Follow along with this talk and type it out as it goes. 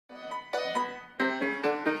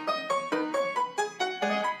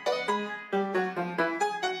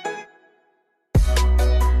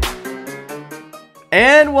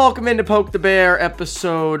And welcome into Poke the Bear,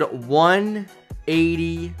 episode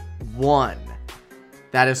 181.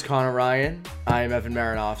 That is Connor Ryan. I am Evan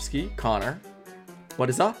Marinofsky. Connor, what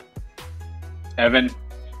is up? Evan,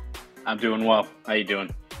 I'm doing well. How you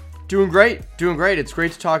doing? Doing great. It's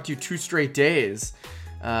great to talk to you 2 straight days.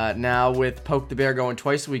 Now with Poke the Bear going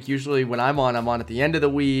twice a week. Usually when I'm on at the end of the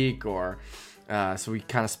week, or so we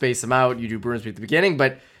kind of space them out. You do Bruins Beat at the beginning,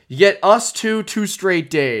 but you get us 2 straight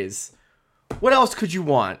days. What else could you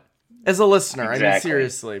want as a listener? Exactly. I mean,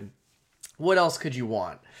 seriously, what else could you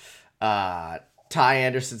want? Ty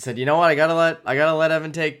Anderson said, "You know what? I gotta let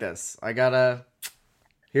Evan take this. Here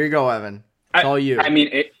you go, Evan. It's all you." I mean,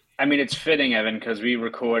 it's fitting, Evan, because we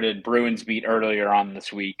recorded Bruins Beat earlier on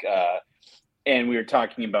this week, and we were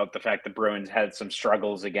talking about the fact that Bruins had some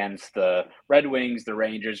struggles against the Red Wings, the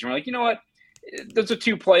Rangers, and we're like, you know what? Those are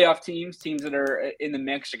 2 playoff teams that are in the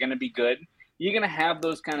mix are going to be good. You're going to have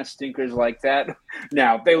those kind of stinkers like that.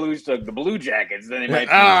 Now, if they lose to the Blue Jackets, then they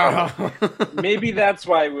might be maybe that's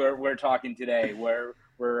why we're talking today, where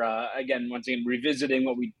we're, once again, revisiting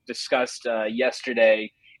what we discussed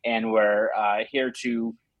yesterday, and we're here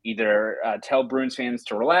to either tell Bruins fans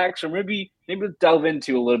to relax or maybe delve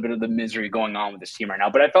into a little bit of the misery going on with this team right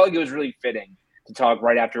now. But I felt like it was really fitting to talk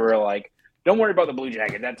right after we're like, don't worry about the Blue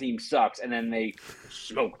Jackets. That team sucks. And then they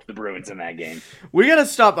smoked the Bruins in that game. We got to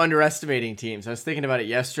stop underestimating teams. I was thinking about it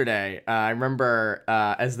yesterday. I remember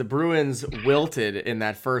as the Bruins wilted in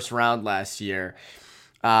that first round last year,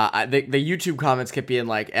 the YouTube comments kept being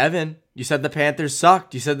like, Evan, you said the Panthers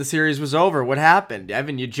sucked. You said the series was over. What happened?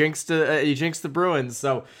 Evan, you jinxed the Bruins.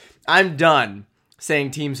 So I'm done saying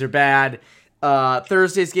teams are bad.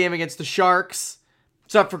 Thursday's game against the Sharks,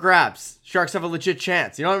 it's up for grabs. Sharks have a legit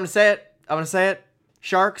chance. You know what I'm going to say it? I'm going to say it.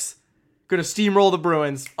 Sharks going to steamroll the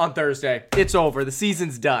Bruins on Thursday. It's over. The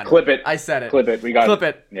season's done. Clip it. I said it. Clip it. We got Clip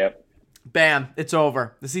it. Yep. Bam. It's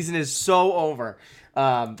over. The season is so over.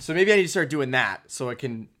 So maybe I need to start doing that so it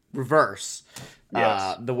can reverse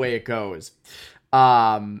the way it goes.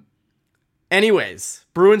 Anyways,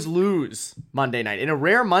 Bruins lose Monday night in a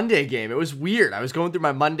rare Monday game. It was weird. I was going through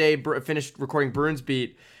my Monday, finished recording Bruins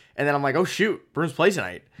Beat, and then I'm like, oh shoot, Bruins play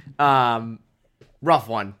tonight. Rough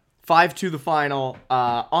one. 5-2 the final.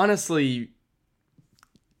 Honestly,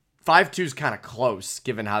 5-2 is kind of close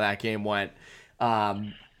given how that game went.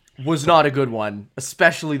 Was not a good one,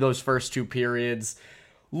 especially those first 2 periods.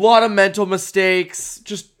 A lot of mental mistakes,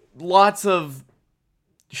 just lots of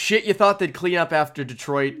shit you thought they'd clean up after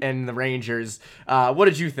Detroit and the Rangers. What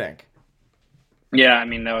did you think? Yeah, I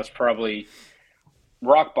mean, that was probably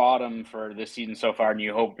rock bottom for this season so far, and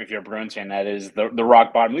you hope if you're a Bruins fan that is the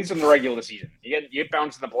rock bottom, at least in the regular season. You get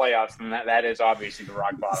bounced in the playoffs, and that is obviously the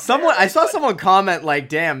rock bottom. I saw someone comment like,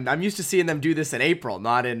 damn, I'm used to seeing them do this in April,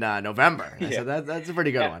 not in November. So that's a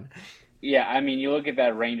pretty good one. Yeah, I mean, you look at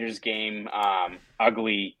that Rangers game,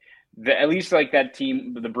 ugly. At least like that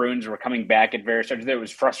team, the Bruins were coming back at various times. It was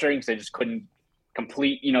frustrating because they just couldn't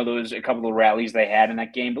complete, those a couple of rallies they had in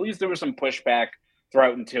that game. But at least there was some pushback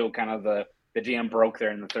throughout until kind of the jam broke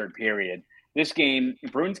there in the third period. This game,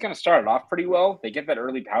 Bruins kind of started off pretty well. They get that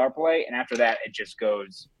early power play, and after that, it just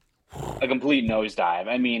goes a complete nosedive.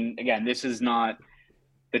 I mean, again, this is not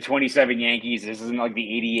the 27 Yankees. This isn't like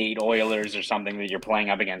the 88 Oilers or something that you're playing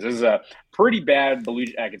up against. This is a pretty bad Blue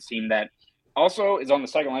Jackets team that also is on the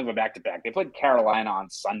second leg of a back-to-back. They played Carolina on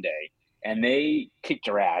Sunday, and they kicked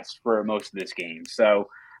their ass for most of this game. So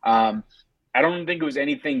I don't think it was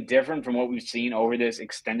anything different from what we've seen over this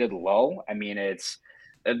extended lull. I mean, it's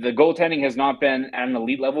the goaltending has not been at an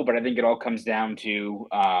elite level, but I think it all comes down to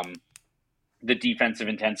the defensive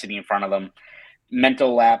intensity in front of them.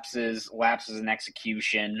 Mental lapses in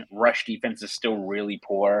execution. Rush defense is still really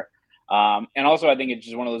poor. And also, I think it's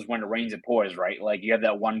just one of those when it rains, it pours, right? Like you have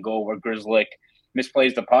that one goal where Grzelcyk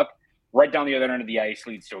misplays the puck. Right down the other end of the ice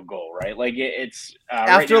leads to a goal, right? Like it's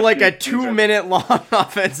after right like a 2-minute long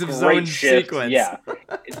offensive zone shift. Sequence. Yeah,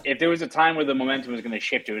 if there was a time where the momentum was going to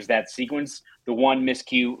shift, it was that sequence. The one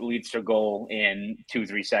miscue leads to a goal in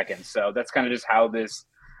 2-3 seconds. So that's kind of just how this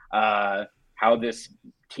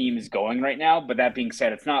team is going right now. But that being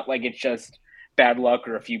said, it's not like it's just bad luck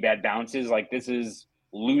or a few bad bounces. Like this is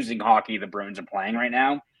losing hockey the Bruins are playing right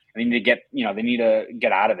now. They need to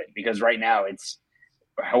get out of it because right now it's.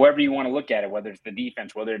 However you want to look at it, whether it's the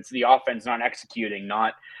defense, whether it's the offense not executing,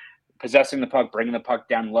 not possessing the puck, bringing the puck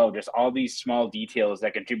down low, just all these small details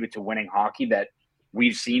that contribute to winning hockey that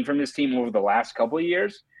we've seen from this team over the last couple of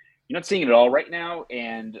years. You're not seeing it all right now.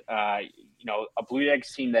 And, a Blue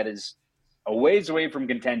Jackets team that is a ways away from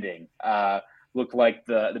contending looked like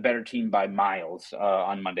the better team by miles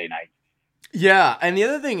on Monday night. Yeah, and the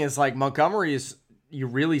other thing is like Montgomery is you're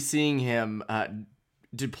really seeing him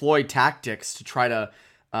deploy tactics to try to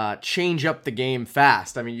change up the game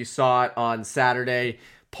fast. I mean, you saw it on Saturday,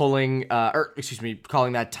 calling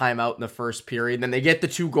that timeout in the first period. Then they get the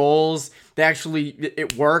 2 goals.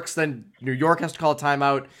 It works. Then New York has to call a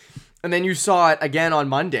timeout. And then you saw it again on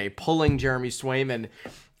Monday, pulling Jeremy Swayman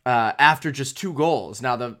after just 2 goals.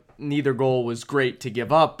 Now, neither goal was great to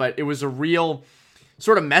give up, but it was a real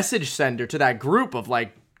sort of message sender to that group of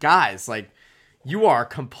like, guys, like, you are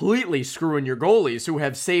completely screwing your goalies who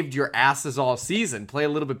have saved your asses all season. Play a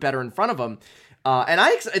little bit better in front of them.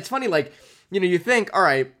 It's funny, like, you think, all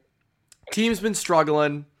right, team's been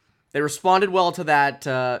struggling. They responded well to that,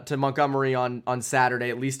 to Montgomery on Saturday,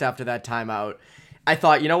 at least after that timeout. I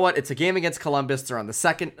thought, you know what? It's a game against Columbus. They're on the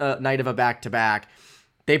second night of a back-to-back.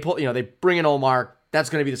 They bring in Omar. That's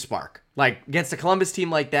going to be the spark. Like, against a Columbus team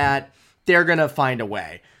like that, they're going to find a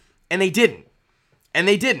way. And they didn't. And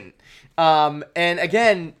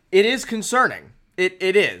again, it is concerning.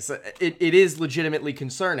 It is legitimately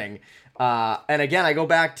concerning. And again, I go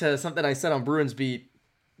back to something I said on Bruins Beat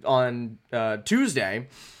on Tuesday.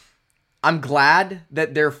 I'm glad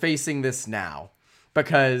that they're facing this now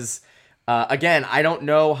because, again, I don't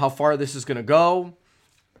know how far this is going to go.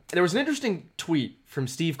 There was an interesting tweet from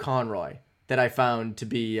Steve Conroy that I found to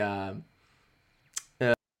be an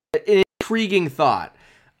intriguing thought.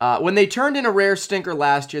 When they turned in a rare stinker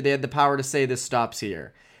last year, they had the power to say this stops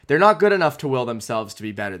here. They're not good enough to will themselves to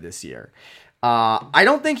be better this year. I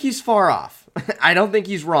don't think he's far off. I don't think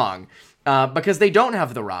he's wrong because they don't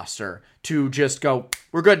have the roster to just go,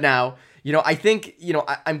 we're good now. I think,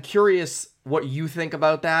 I'm curious what you think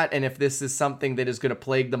about that and if this is something that is going to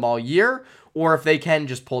plague them all year or if they can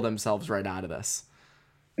just pull themselves right out of this.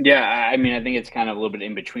 Yeah, I mean, I think it's kind of a little bit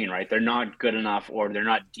in between, right? They're not good enough or they're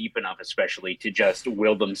not deep enough, especially, to just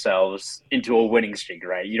will themselves into a winning streak,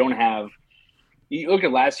 right? You look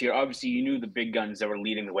at last year, obviously you knew the big guns that were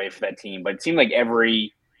leading the way for that team, but it seemed like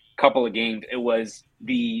every couple of games, it was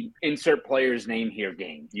the insert player's name here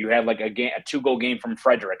game. You had like a 2-goal game from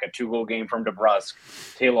Frederick, a 2-goal game from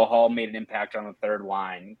DeBrusque. Taylor Hall made an impact on the third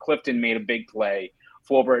line. Clifton made a big play.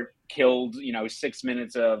 Forbert killed, 6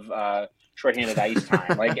 minutes of shorthanded ice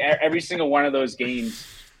time. Like every single one of those games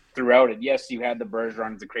throughout it. Yes, you had the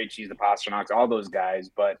Bergerons, the Krejcis, the Pasternaks, all those guys,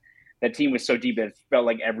 but that team was so deep that it felt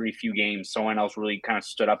like every few games someone else really kind of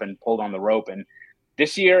stood up and pulled on the rope. And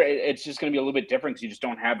this year, it's just going to be a little bit different because you just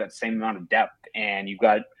don't have that same amount of depth. And you've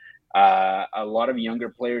got a lot of younger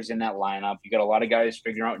players in that lineup. You got a lot of guys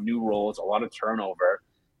figuring out new roles, a lot of turnover,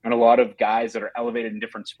 and a lot of guys that are elevated in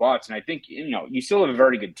different spots. And I think, you still have a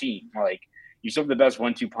very good team. Like, you still have the best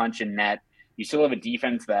 1-2 punch in net. You still have a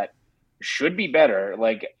defense that should be better.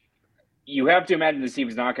 Like, you have to imagine this team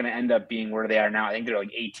is not going to end up being where they are now. I think they're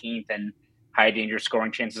like 18th and high danger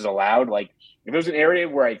scoring chances allowed. Like, if there's an area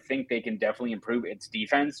where I think they can definitely improve, it's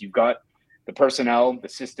defense. You've got the personnel, the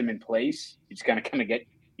system in place. You just kind of get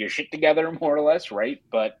your shit together, more or less, right?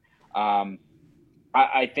 But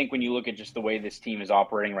I think when you look at just the way this team is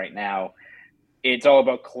operating right now, it's all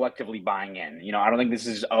about collectively buying in. I don't think this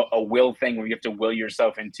is a will thing where you have to will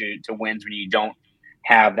yourself into wins when you don't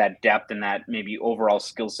have that depth and that maybe overall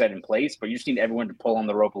skill set in place, but you just need everyone to pull on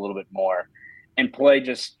the rope a little bit more and play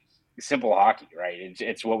just simple hockey, right?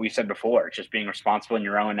 It's what we said before. It's just being responsible in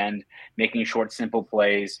your own end, making short, simple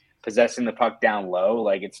plays, possessing the puck down low.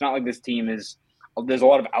 Like, it's not like this team there's a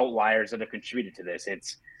lot of outliers that have contributed to this.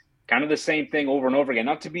 It's kind of the same thing over and over again.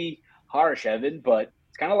 Not to be harsh, Evan, but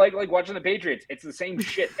it's kind of like watching the Patriots. It's the same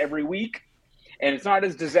shit every week, and it's not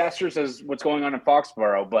as disastrous as what's going on in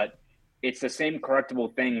Foxborough, but it's the same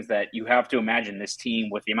correctable things that you have to imagine this team,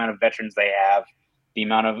 with the amount of veterans they have, the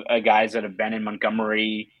amount of guys that have been in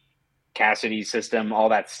Montgomery, Cassidy's system, all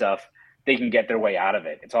that stuff, they can get their way out of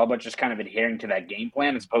it. It's all about just kind of adhering to that game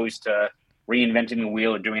plan as opposed to reinventing the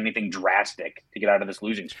wheel or doing anything drastic to get out of this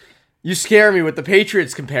losing streak. You scare me with the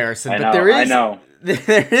Patriots comparison, but there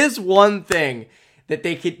is one thing that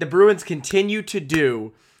the Bruins continue to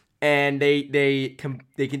do, and they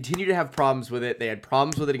continue to have problems with it. They had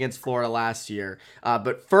problems with it against Florida last year.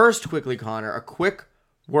 But first, quickly, Connor, a quick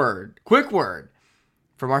word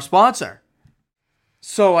from our sponsor.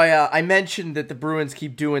 So I mentioned that the Bruins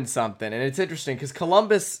keep doing something, and it's interesting because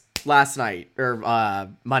Columbus last night, or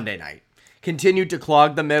Monday night, continued to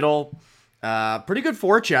clog the middle. Pretty good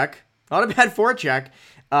forecheck. Not a bad forecheck.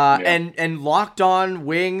 And locked on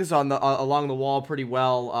wings on along the wall pretty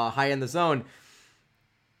well, high in the zone.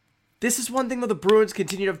 This is one thing that the Bruins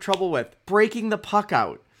continue to have trouble with: breaking the puck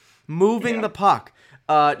out, moving the puck.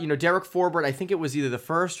 Derek Forbert, I think it was either the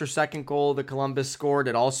first or second goal that Columbus scored.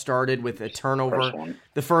 It all started with a turnover. First one.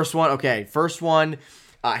 The first one, okay. First one,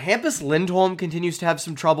 Hampus Lindholm continues to have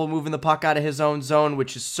some trouble moving the puck out of his own zone,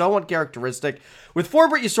 which is so uncharacteristic. With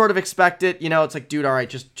Forbort, you sort of expect it. It's like, dude, all right,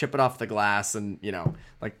 just chip it off the glass and,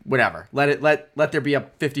 like, whatever. Let there be a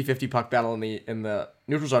 50-50 puck battle in the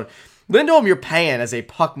neutral zone. Lindholm, you're paying as a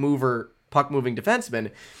puck-moving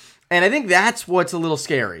defenseman. And I think that's what's a little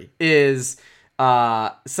scary is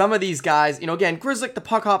some of these guys, again, Grzelcyk, the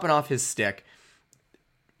puck hopping off his stick.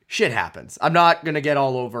 Shit happens. I'm not going to get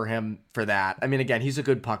all over him for that. I mean, again, he's a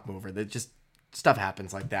good puck mover. That just stuff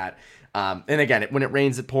happens like that. And again, when it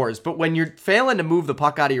rains, it pours. But when you're failing to move the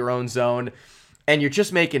puck out of your own zone and you're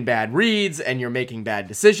just making bad reads and you're making bad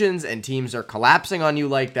decisions and teams are collapsing on you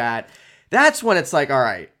like that, that's when it's like, all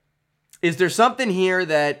right, is there something here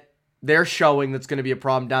that they're showing that's going to be a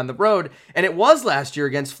problem down the road? And it was last year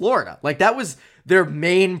against Florida. Like, that was their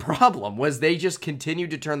main problem, was they just continued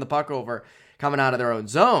to turn the puck over coming out of their own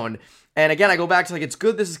zone. And again, I go back to, like, it's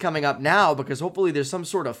good this is coming up now because hopefully there's some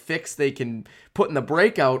sort of fix they can put in the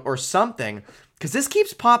breakout or something, because this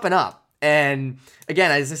keeps popping up. And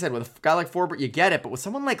again, as I said, with a guy like Forbort, you get it, but with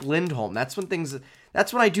someone like Lindholm, that's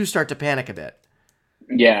when I do start to panic a bit.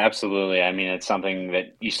 Yeah, absolutely. I mean, it's something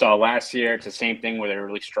that you saw last year. It's the same thing where they're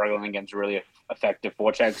really struggling against really effective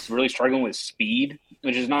forechecks, really struggling with speed,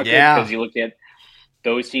 which is not good because you look at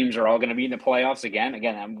those teams are all going to be in the playoffs again.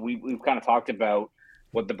 Again, we've kind of talked about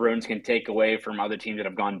what the Bruins can take away from other teams that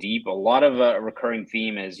have gone deep. A lot of a recurring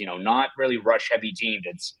theme is, not really rush-heavy teams.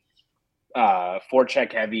 It's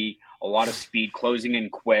forecheck heavy, a lot of speed, closing in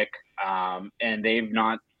quick, and they've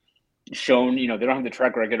not shown, they don't have the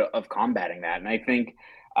track record of combating that. And I think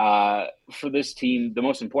for this team, the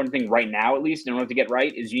most important thing right now, at least, in order to get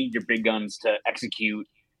right, is you need your big guns to execute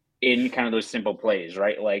in kind of those simple plays,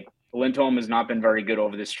 right? Like, Lindholm has not been very good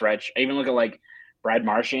over this stretch. I even look at, like, Brad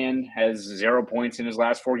Marchand has 0 points in his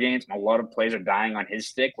last 4 games. A lot of plays are dying on his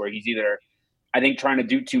stick where he's either, I think, trying to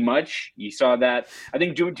do too much. You saw that. I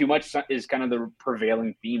think doing too much is kind of the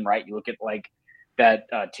prevailing theme, right? You look at, like, that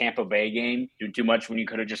Tampa Bay game, doing too much when you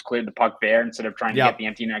could have just cleared the puck there instead of trying to get the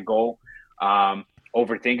empty net goal.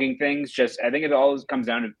 Overthinking things. I think it all comes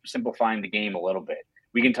down to simplifying the game a little bit.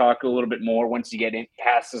 We can talk a little bit more once you get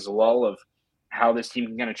past this lull of how this team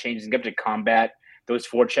can kind of change and get to combat those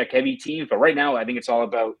forecheck heavy teams. But right now, I think it's all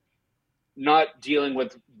about not dealing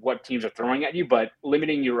with what teams are throwing at you, but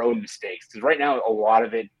limiting your own mistakes. Because right now, a lot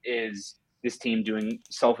of it is this team doing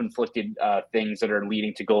self-inflicted things that are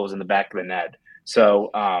leading to goals in the back of the net.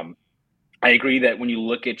 So I agree that when you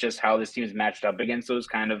look at just how this team is matched up against those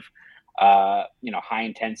kind of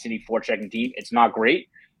high-intensity forechecking team, it's not great.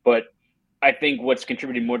 But I think what's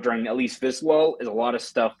contributed more during at least this lull is a lot of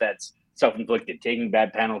stuff that's self-inflicted, taking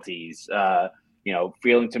bad penalties,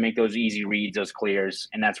 failing to make those easy reads, those clears,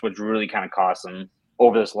 and that's what's really kind of cost them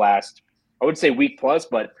over this last, I would say, week plus,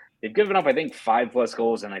 but they've given up, I think, 5+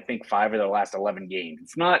 goals in, I think, 5 of their last 11 games.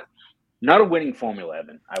 It's not a winning formula,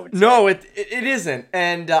 Evan, I would say. No, it isn't.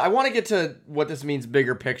 And I want to get to what this means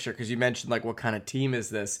bigger picture, because you mentioned, like, what kind of team is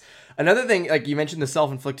this? Another thing, like, you mentioned the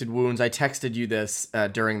self-inflicted wounds. I texted you this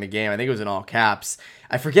during the game. I think it was in all caps.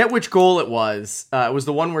 I forget which goal it was. It was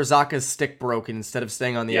the one where Zacha's stick broke, and instead of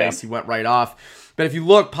staying on the ice, he went right off. But if you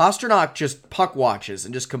look, Pasternak just puck watches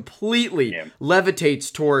and just completely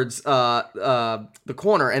levitates towards the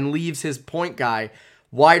corner and leaves his point guy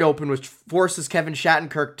wide open, which forces Kevin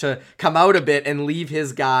Shattenkirk to come out a bit and leave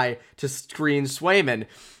his guy to screen Swayman.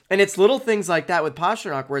 And it's little things like that with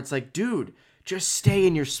Pasternak where it's like, dude, just stay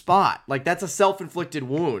in your spot. Like, that's a self-inflicted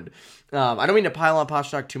wound. I don't mean to pile on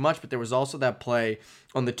Pasternak too much, but there was also that play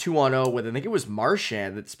on the 2-on-0 with, I think it was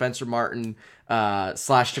Marchand, that Spencer Martin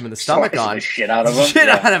slashed him in the stomach on. Shit out of him.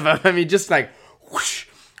 Out of him. I mean, just like, whoosh,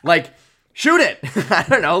 like, shoot it. I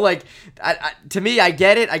don't know. Like, to me, I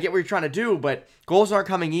get it. I get what you're trying to do, but goals aren't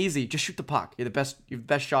coming easy. Just shoot the puck. You're the best. You're the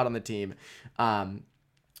best shot on the team.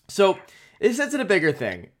 So this is a bigger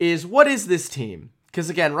thing. Is what is this team? Because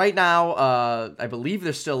again, right now, I believe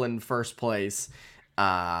they're still in first place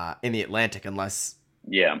in the Atlantic, unless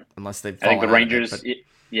they've. I think the Rangers.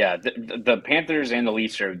 The Panthers and the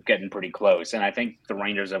Leafs are getting pretty close, and I think the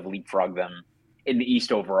Rangers have leapfrogged them in the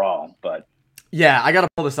East overall. But yeah, I got to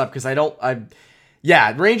pull this up because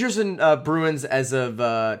Rangers and Bruins as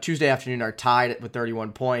of Tuesday afternoon are tied with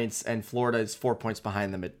 31 points, and Florida is 4 points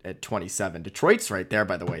behind them at 27. Detroit's right there,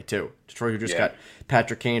 by the way, too. Detroit, who just got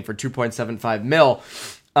Patrick Kane for $2.75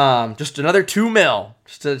 million. Just another $2 million.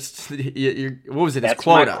 What was it? His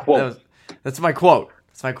quota. That's my quote.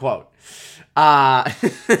 That's my quote.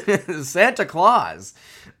 Santa Claus.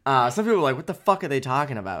 Some people are like, what the fuck are they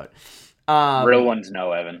talking about? Real ones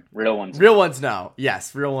know, Evan. Real ones know.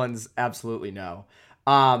 Yes, real ones absolutely know.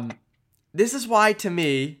 This is why, to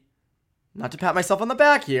me, not to pat myself on the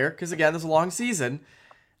back here, because again, this is a long season,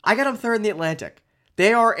 I got them third in the Atlantic.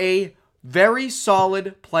 They are a very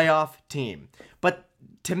solid playoff team. But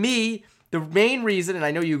to me, the main reason, and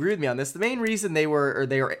I know you agree with me on this, the main reason they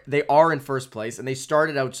are in first place and they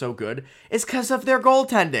started out so good is because of their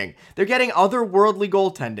goaltending. They're getting otherworldly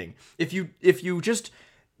goaltending. If you just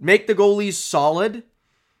make the goalies solid,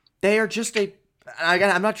 they are just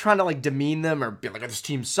I'm not trying to like demean them or be like, oh, this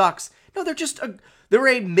team sucks. No, they're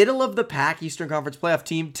a middle of the pack Eastern Conference playoff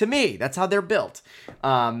team to me. That's how they're built.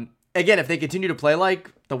 Again, if they continue to play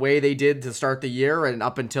like the way they did to start the year and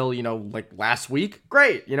up until, like last week,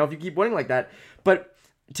 great. If you keep winning like that. But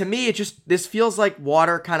to me, this feels like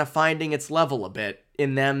water kind of finding its level a bit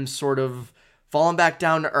in them sort of falling back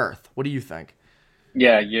down to earth. What do you think?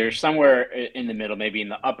 Yeah, you're somewhere in the middle, maybe in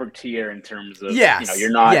the upper tier in terms of, yes. You're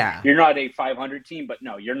not a 500 team, but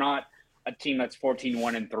no, you're not a team that's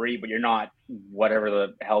 14-1-3, but you're not whatever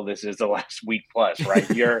the hell this is the last week plus, right?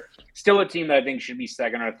 You're still a team that I think should be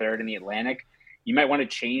second or third in the Atlantic. You might want to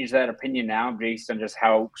change that opinion now based on just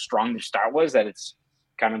how strong the start was, that it's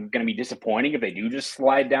kind of going to be disappointing if they do just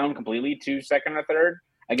slide down completely to second or third.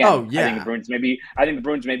 Again, I think the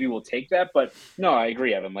Bruins maybe will take that, but no, I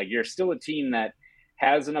agree, Evan. Like, you're still a team that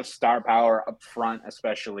has enough star power up front,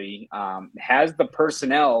 especially, has the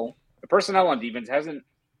personnel. The personnel on defense hasn't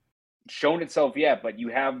shown itself yet, but you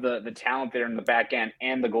have the talent there in the back end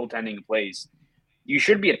and the goaltending in place. You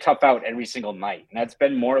should be a tough out every single night, and that's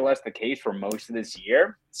been more or less the case for most of this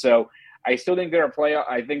year. So I still think they're a playoff.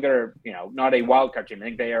 I think they're not a wild card team. I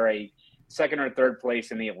think they are a second or third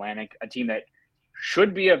place in the Atlantic, a team that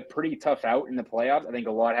should be a pretty tough out in the playoffs. I think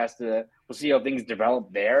a lot we'll see how things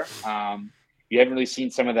develop there. You haven't really seen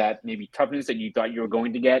some of that maybe toughness that you thought you were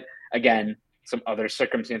going to get. Again, some other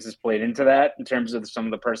circumstances played into that in terms of some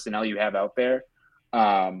of the personnel you have out there.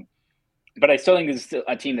 But I still think this is still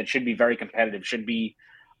a team that should be very competitive, should be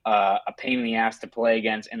a pain in the ass to play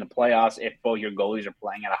against in the playoffs if both your goalies are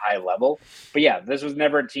playing at a high level. But yeah, this was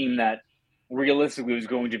never a team that realistically was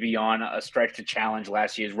going to be on a stretch to challenge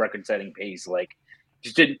last year's record-setting pace. Like,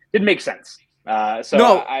 just didn't make sense.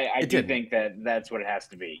 I do think that's what it has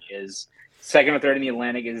to be, is second or third in the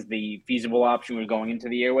Atlantic is the feasible option we're going into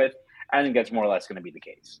the year with. I think that's more or less going to be the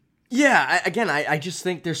case. Yeah, I just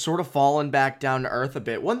think they're sort of falling back down to earth a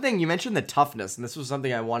bit. One thing, you mentioned the toughness, and this was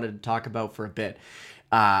something I wanted to talk about for a bit.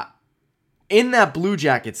 In that Blue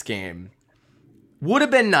Jackets game, would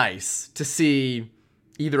have been nice to see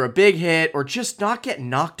either a big hit or just not get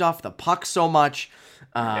knocked off the puck so much.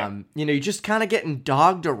 You're just kind of getting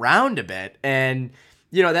dogged around a bit, and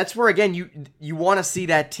that's where, again, you want to see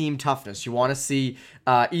that team toughness. You want to see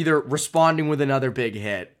either responding with another big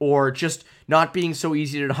hit or just not being so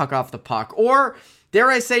easy to knock off the puck, or, dare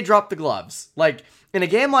I say, drop the gloves. Like, in a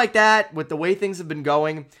game like that, with the way things have been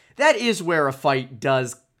going, that is where a fight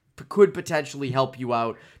could potentially help you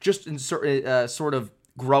out, just in sort of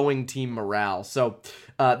growing team morale. So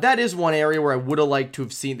that is one area where I would have liked to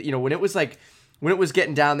have seen, when it was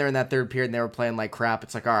getting down there in that third period and they were playing like crap,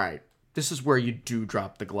 it's like, all right, this is where you do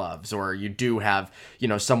drop the gloves, or you do have,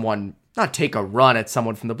 someone not take a run at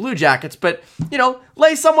someone from the Blue Jackets, but,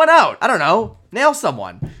 lay someone out. I don't know, nail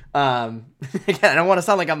someone. Again, I don't want to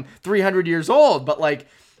sound like I'm 300 years old, but like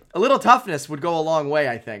a little toughness would go a long way,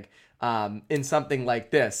 I think, in something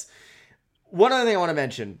like this. One other thing I want to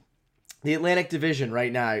mention, the Atlantic Division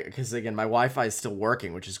right now, because again, my Wi-Fi is still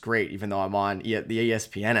working, which is great, even though I'm on the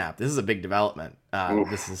ESPN app. This is a big development.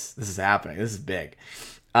 This is happening. This is big.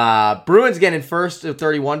 Bruins getting in first at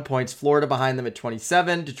 31 points, Florida behind them at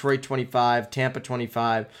 27, Detroit 25, Tampa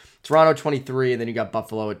 25, Toronto 23, and then you got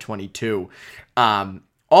Buffalo at 22.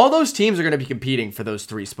 All those teams are going to be competing for those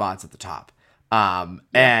three spots at the top. And,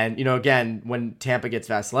 again, when Tampa gets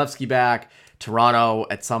Vasilevsky back, Toronto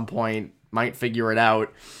at some point might figure it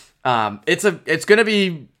out. It's going to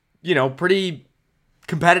be, pretty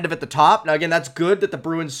competitive at the top. Now, again, that's good that the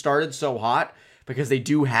Bruins started so hot, because they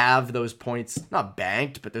do have those points not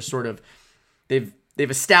banked, but they're sort of they've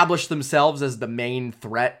established themselves as the main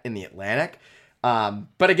threat in the Atlantic.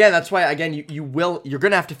 But again, that's why you're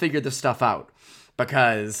going to have to figure this stuff out,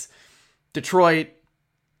 because Detroit,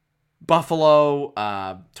 Buffalo,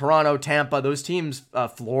 Toronto, Tampa, those teams,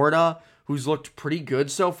 Florida, who's looked pretty good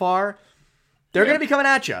so far, they're going to be coming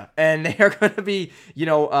at you, and they're going to be,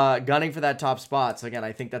 gunning for that top spot. So again,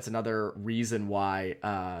 I think that's another reason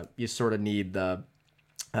why you sort of need to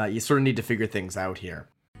figure things out here.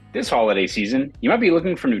 This holiday season, you might be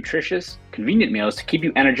looking for nutritious, convenient meals to keep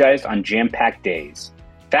you energized on jam-packed days.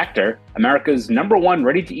 Factor, America's #1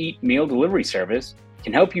 ready-to-eat meal delivery service,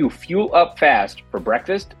 can help you fuel up fast for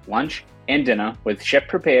breakfast, lunch, and dinner with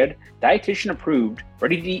chef-prepared, dietitian-approved,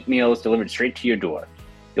 ready-to-eat meals delivered straight to your door.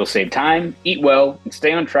 You'll save time, eat well, and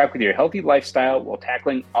stay on track with your healthy lifestyle while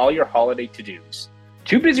tackling all your holiday to-dos.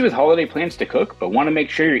 Too busy with holiday plans to cook, but want to make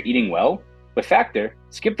sure you're eating well? With Factor,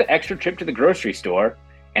 skip the extra trip to the grocery store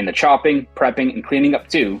and the chopping, prepping, and cleaning up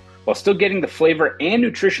too, while still getting the flavor and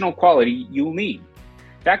nutritional quality you'll need.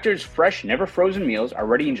 Factor's fresh, never frozen meals are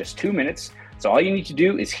ready in just 2 minutes, so all you need to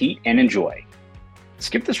do is heat and enjoy.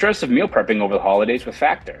 Skip the stress of meal prepping over the holidays with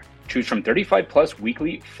Factor. Choose from 35 plus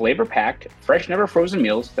weekly flavor-packed, fresh, never frozen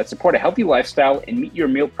meals that support a healthy lifestyle and meet your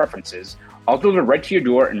meal preferences, all delivered right to your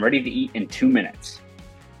door and ready to eat in 2 minutes.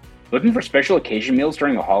 Looking for special occasion meals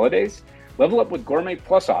during the holidays? Level up with Gourmet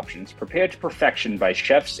Plus options prepared to perfection by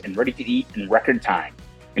chefs and ready to eat in record time.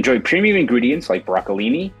 Enjoy premium ingredients like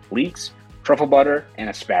broccolini, leeks, truffle butter, and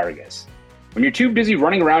asparagus. When you're too busy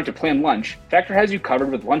running around to plan lunch, Factor has you covered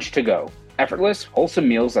with Lunch to Go. Effortless, wholesome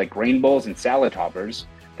meals like grain bowls and salad toppers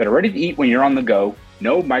that are ready to eat when you're on the go,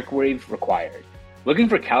 no microwave required. Looking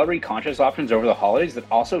for calorie-conscious options over the holidays that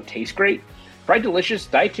also taste great? Try delicious,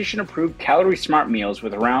 dietitian-approved calorie-smart meals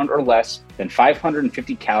with around or less than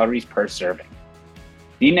 550 calories per serving.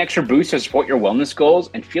 Need an extra boost to support your wellness goals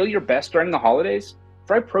and feel your best during the holidays?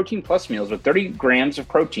 Try Protein Plus meals with 30 grams of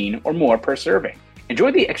protein or more per serving.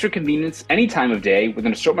 Enjoy the extra convenience any time of day with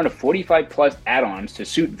an assortment of 45 plus add-ons to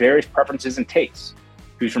suit various preferences and tastes.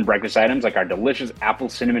 Choose from breakfast items like our delicious apple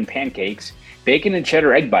cinnamon pancakes, bacon and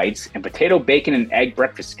cheddar egg bites, and potato bacon and egg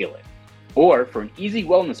breakfast skillet. Or for an easy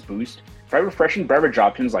wellness boost, try refreshing beverage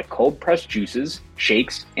options like cold pressed juices,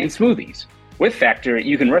 shakes, and smoothies. With Factor,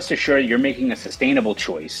 you can rest assured you're making a sustainable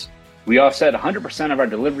choice. We offset 100% of our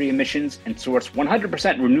delivery emissions and source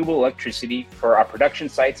 100% renewable electricity for our production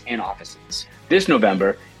sites and offices. This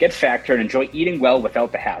November, get Factor and enjoy eating well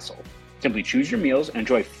without the hassle. Simply choose your meals and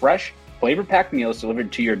enjoy fresh, flavor-packed meals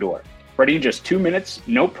delivered to your door. Ready in just 2 minutes,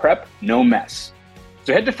 no prep, no mess.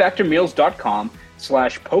 So head to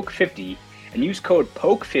factormeals.com/poke50 and use code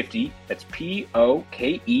POKE50, that's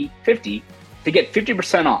POKE 50, to get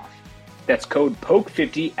 50% off. That's code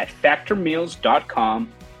POKE50 at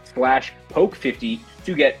factormeals.com/poke50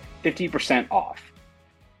 to get 50% off.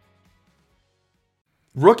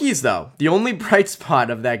 Rookies, though, the only bright spot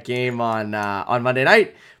of that game on Monday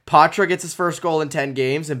night, Patra gets his first goal in 10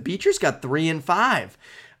 games, and Beecher's got 3 and 5.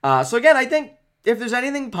 So again, I think if there's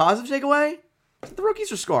anything positive to take away, the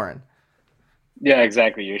rookies are scoring. Yeah,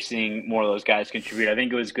 exactly. You're seeing more of those guys contribute. I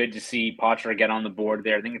think it was good to see Patra get on the board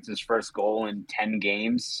there. I think it's his first goal in 10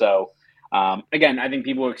 games. So, again, I think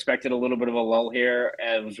people expected a little bit of a lull here,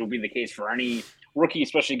 as will be the case for any rookie,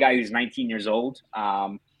 especially a guy who's 19 years old.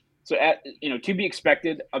 To be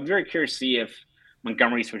expected. I'm very curious to see if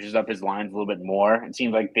Montgomery switches up his lines a little bit more. It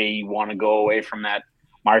seems like they want to go away from that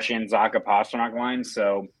Marchand, Zacha, Pasternak line.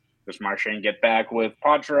 So does Marchand get back with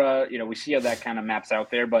Patra? We see how that kind of maps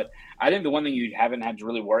out there. But I think the one thing you haven't had to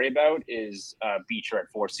really worry about is Beecher at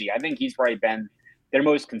 4C. I think he's probably been their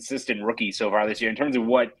most consistent rookie so far this year in terms of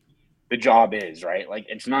what the job is, right? Like,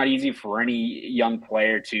 it's not easy for any young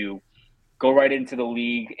player to go right into the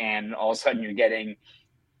league and all of a sudden you're getting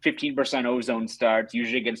 15% ozone starts,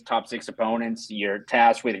 usually against top 6 opponents. You're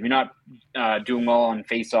tasked with, if you're not doing well on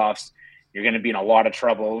faceoffs, you're going to be in a lot of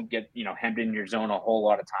trouble, get hemmed in your zone a whole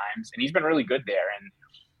lot of times. And he's been really good there. And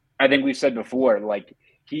I think we've said before, like,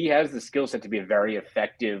 he has the skill set to be a very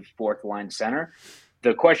effective fourth line center.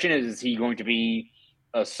 The question is he going to be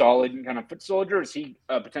a solid kind of foot soldier, or is he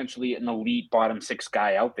potentially an elite bottom 6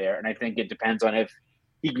 guy out there? And I think it depends on if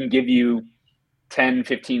he can give you 10,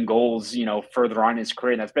 15 goals, further on in his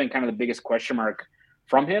career. And that's been kind of the biggest question mark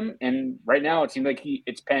from him. And right now it seems like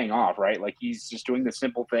it's paying off, right? Like, he's just doing the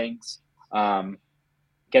simple things,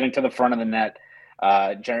 getting to the front of the net,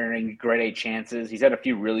 generating grade A chances. He's had a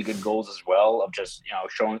few really good goals as well of just,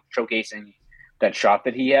 showcasing that shot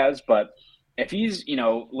that he has. But if he's,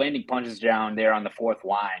 landing punches down there on the fourth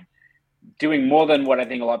line, doing more than what I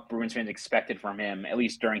think a lot of Bruins fans expected from him, at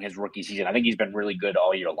least during his rookie season, I think he's been really good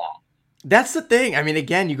all year long. That's the thing. I mean,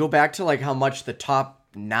 again, you go back to like how much the top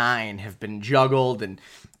 9 have been juggled and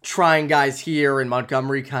trying guys here, and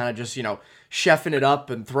Montgomery kind of just, chefing it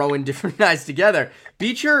up and throwing different guys together.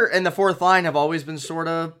 Beecher and the fourth line have always been sort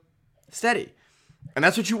of steady. And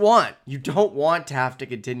that's what you want. You don't want to have to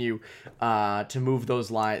continue to move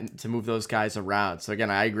those guys around. So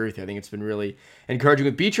again, I agree with you. I think it's been really encouraging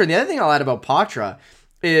with Beecher. And the other thing I'll add about Patra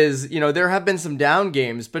is, there have been some down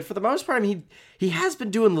games, but for the most part, I mean, he has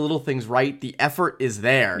been doing the little things right. The effort is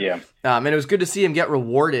there. Yeah. And it was good to see him get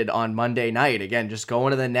rewarded on Monday night. Again, just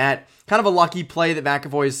going to the net. Kind of a lucky play that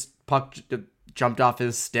McAvoy's puck jumped off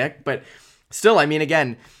his stick, but still, I mean,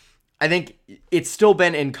 again, I think it's still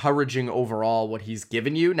been encouraging overall what he's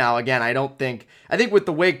given you. Now, again, I think with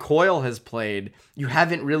the way Coyle has played, you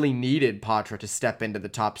haven't really needed Patra to step into the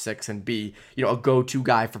top 6 and be, a go-to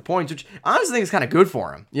guy for points, which I honestly think is kind of good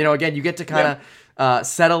for him. Again, you get to kind of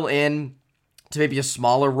settle in to maybe a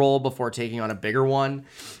smaller role before taking on a bigger one.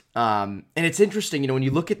 And it's interesting, when you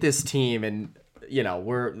look at this team and,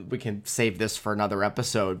 we can save this for another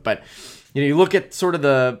episode, but, you look at sort of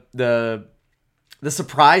the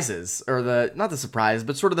surprises, or not the surprise,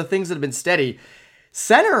 but sort of the things that have been steady.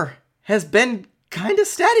 Center has been kind of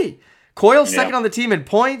steady. Coyle's second on the team in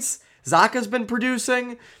points. Zacha's been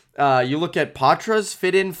producing. You look at Patra's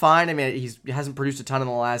fit in fine. I mean, he hasn't produced a ton in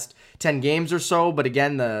the last 10 games or so, but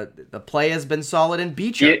again, the play has been solid. And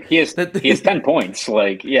Beecher, he has 10 points.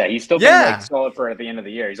 He's still been solid for at the end of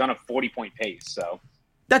the year. He's on a 40-point pace, so.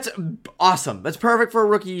 That's awesome. That's perfect for a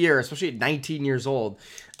rookie year, especially at 19 years old.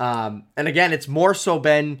 And again, it's more so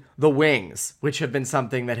been the wings, which have been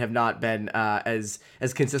something that have not been as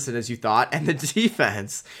consistent as you thought, and the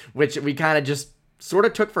defense, which we kind of just sort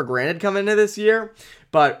of took for granted coming into this year.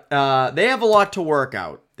 But they have a lot to work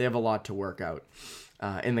out.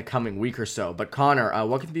 In the coming week or so. But Connor,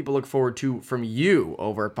 what can people look forward to from you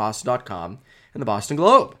over at Boston.com and the Boston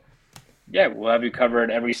Globe? Yeah, we'll have you covered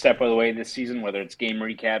every step of the way this season, whether it's game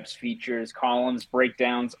recaps, features, columns,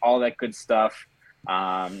 breakdowns, all that good stuff.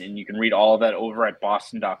 And you can read all of that over at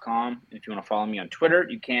Boston.com. If you want to follow me on Twitter,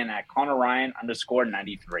 you can at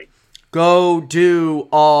ConnorRyan_93. Go do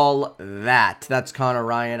all that. That's Connor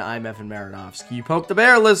Ryan. I'm Evan Marinofsky. You poke the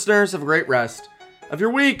bear, listeners. Have a great rest of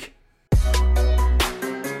your week.